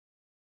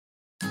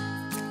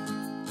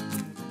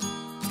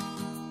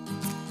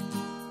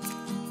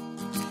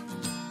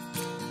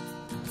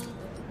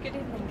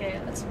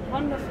Gail. It's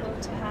wonderful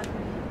to have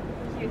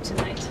you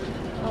tonight.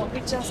 We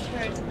just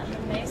heard an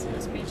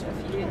amazing speech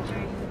of you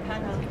during the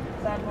panel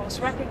that was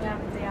wrapping up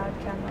the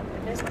outcome of the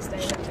business day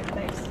that took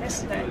place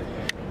yesterday.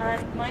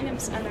 And my name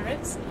is Anna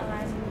Ritz.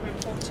 I'm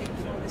reporting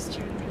for the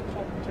Student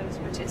Reporters,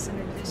 which is an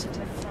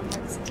initiative from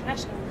Arts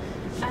International.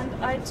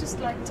 And I'd just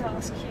like to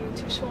ask you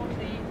to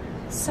shortly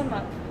sum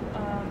up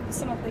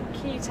some of the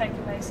key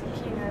takeaways and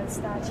keynotes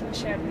that you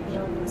shared with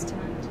the audience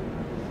tonight.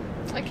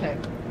 Okay,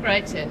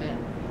 great, Anna.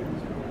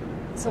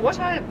 So what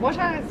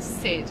I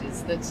said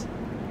is that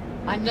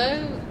I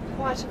know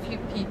quite a few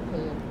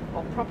people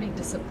are probably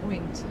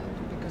disappointed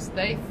because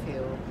they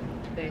feel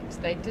that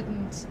they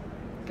didn't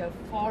go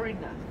far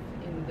enough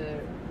in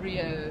the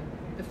Rio,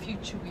 the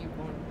future we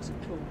want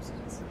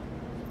clauses.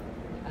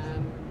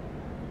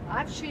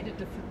 I've shared a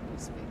different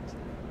perspective,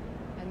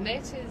 and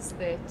that is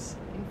that,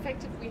 in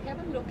fact, if we have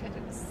a look at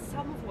it,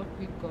 some of what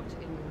we've got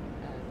in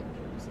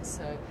the clauses,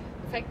 so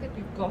the fact that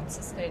we've got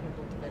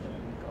sustainable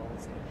development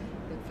goals,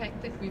 the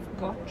fact that we've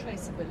got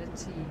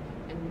traceability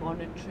and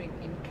monitoring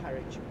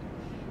encouragement,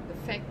 the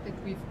fact that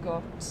we've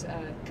got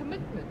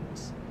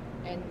commitment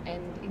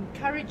and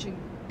encouraging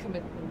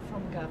commitment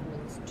from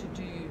governments to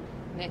do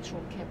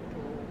natural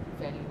capital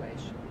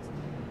valuations,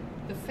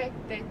 the fact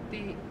that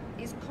there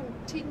is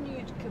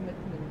continued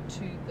commitment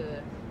to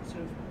the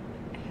sort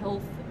of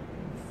health,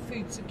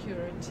 food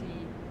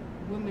security,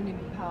 women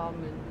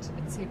empowerment,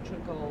 etc.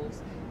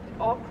 goals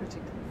that are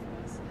critical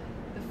for us,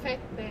 the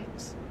fact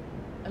that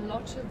a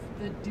lot of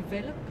the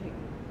developing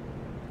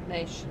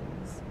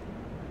nations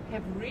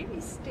have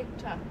really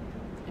stepped up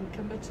and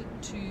committed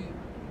to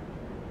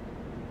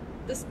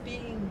this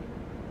being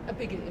a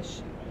bigger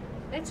issue.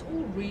 That's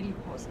all really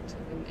positive,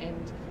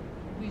 and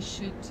we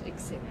should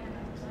accept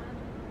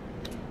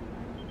that.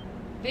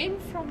 Then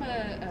from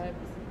a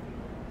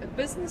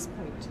business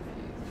point of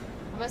view,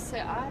 I must say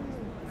I'm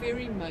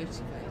very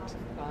motivated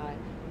by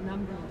a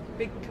number of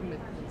big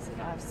commitments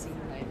that I've seen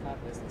made by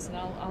business, and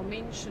I'll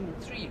mention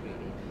three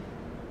really.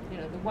 You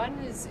know, the one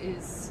is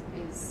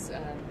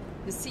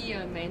the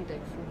CEO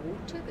mandate for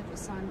water that was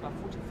signed by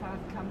 45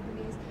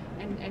 companies,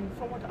 and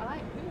from what I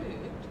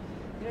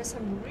heard,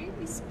 some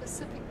really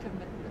specific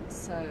commitments.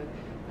 So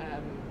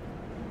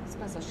I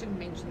suppose I shouldn't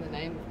mention the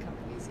name of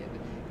companies here,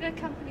 but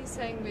companies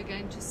saying we're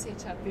going to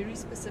set up very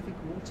specific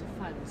water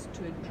funds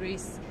to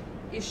address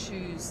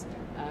issues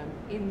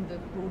in the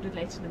broader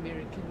Latin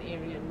American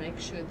area and make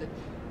sure that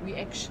we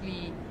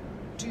actually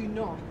do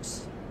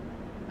not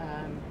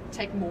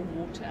take more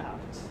water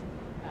out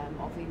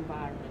of the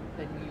environment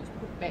than we use,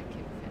 put back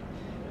in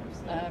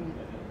fact.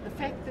 The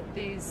fact that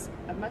there's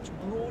a much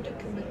broader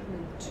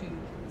commitment to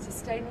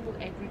sustainable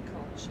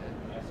agriculture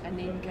and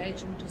the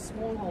engagement of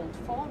smallhold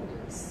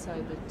farmers so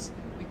that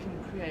we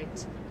can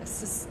create a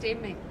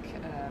systemic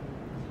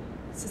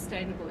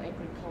sustainable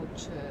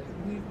agriculture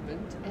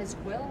movement as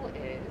well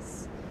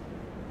as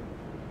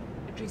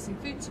addressing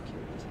food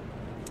security.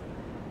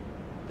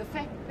 The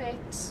fact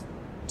that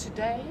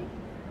today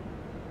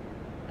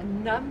a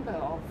number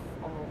of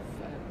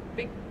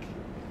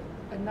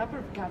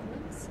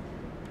governments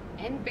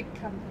and big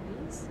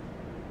companies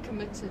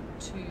committed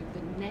to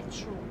the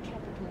natural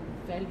capital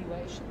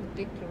valuation,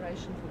 the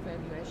declaration for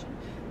valuation,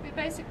 where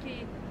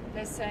basically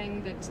they're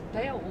saying that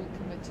they are all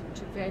committed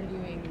to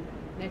valuing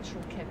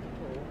natural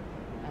capital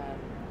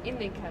in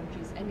their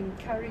countries and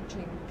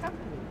encouraging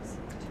companies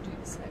to do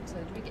the same, so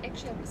that we can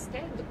actually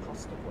understand the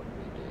cost of what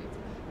we're doing,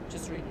 which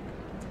is really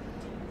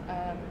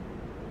good.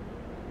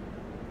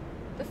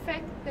 The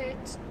fact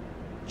that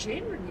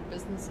generally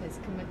business has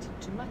committed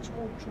to much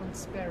more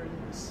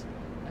transparent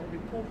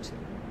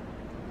reporting,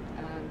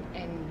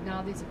 and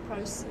now there's a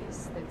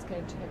process that's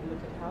going to have a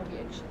look at how we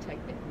actually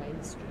take that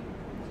mainstream.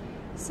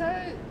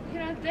 So,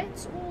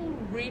 that's all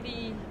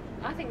really,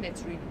 I think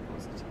that's really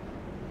positive.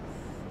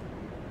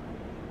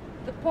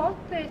 The part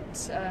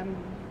that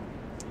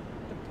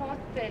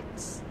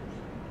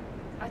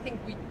I think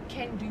we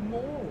can do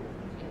more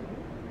in,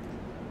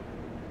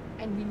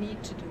 and we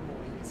need to do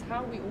more in, is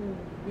how we all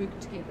work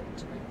together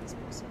to make this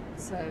possible.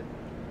 So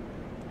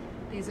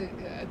there's a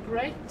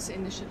great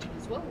initiative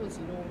as well, was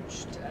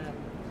launched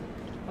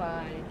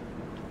by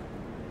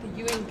the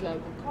UN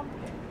Global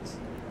Compact,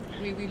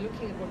 where we're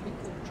looking at what we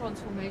call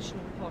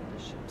transformational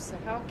partnerships. So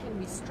how can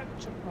we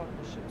structure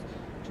partnerships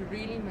to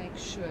really make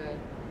sure,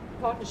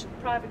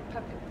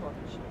 private-public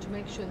partnership, to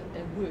make sure that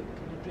they work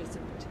and address a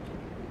particular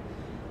area.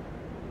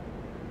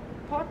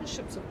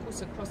 Partnerships, of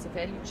course, across the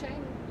value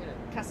chain,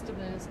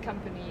 customers,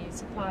 companies,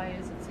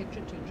 suppliers,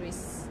 etc., to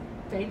address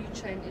value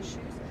chain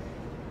issues.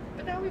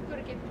 But now we've got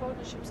to get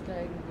partnerships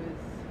going with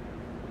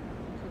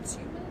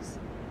consumers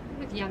and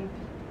with young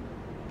people.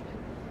 Okay?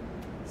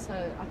 So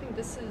I think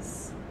this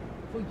is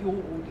for your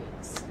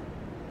audience.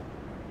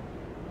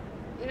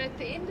 At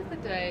the end of the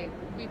day,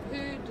 we've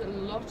heard a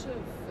lot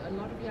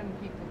of young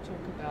people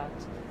talk about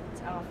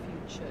it's our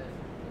future,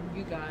 and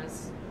you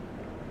guys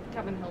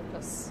come and help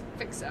us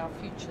fix our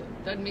future.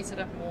 Don't mess it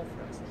up more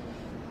for us.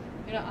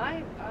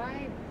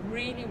 I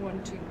really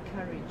want to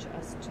encourage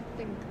us to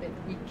think that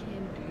we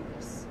can do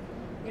this.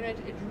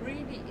 It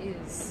really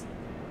is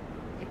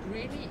it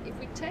really, if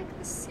we take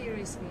this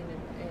seriously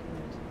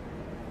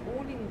and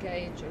all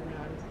engage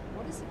around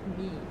what does it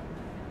mean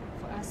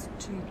for us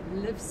to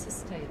live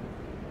sustainably,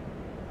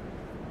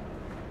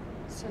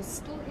 so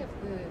still have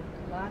the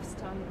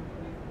lifestyle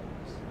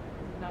improvement,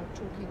 and I'm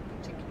talking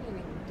particularly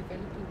in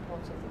developing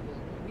parts of the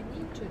world where we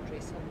need to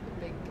address some of the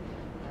big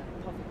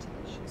poverty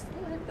issues,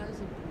 still have those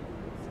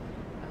improvements,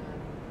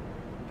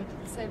 but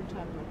at the same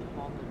time not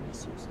harm the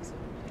resources of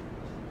the planet.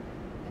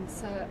 And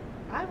so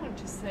I want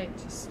to say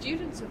to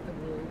students of the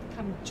world,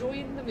 come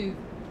join the movement.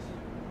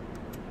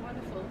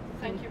 Wonderful.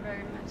 Thank you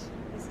very much.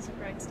 This is a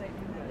great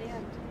statement at the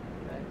end.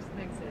 Right.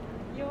 Thanks, Ed.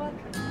 You're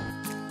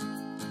welcome.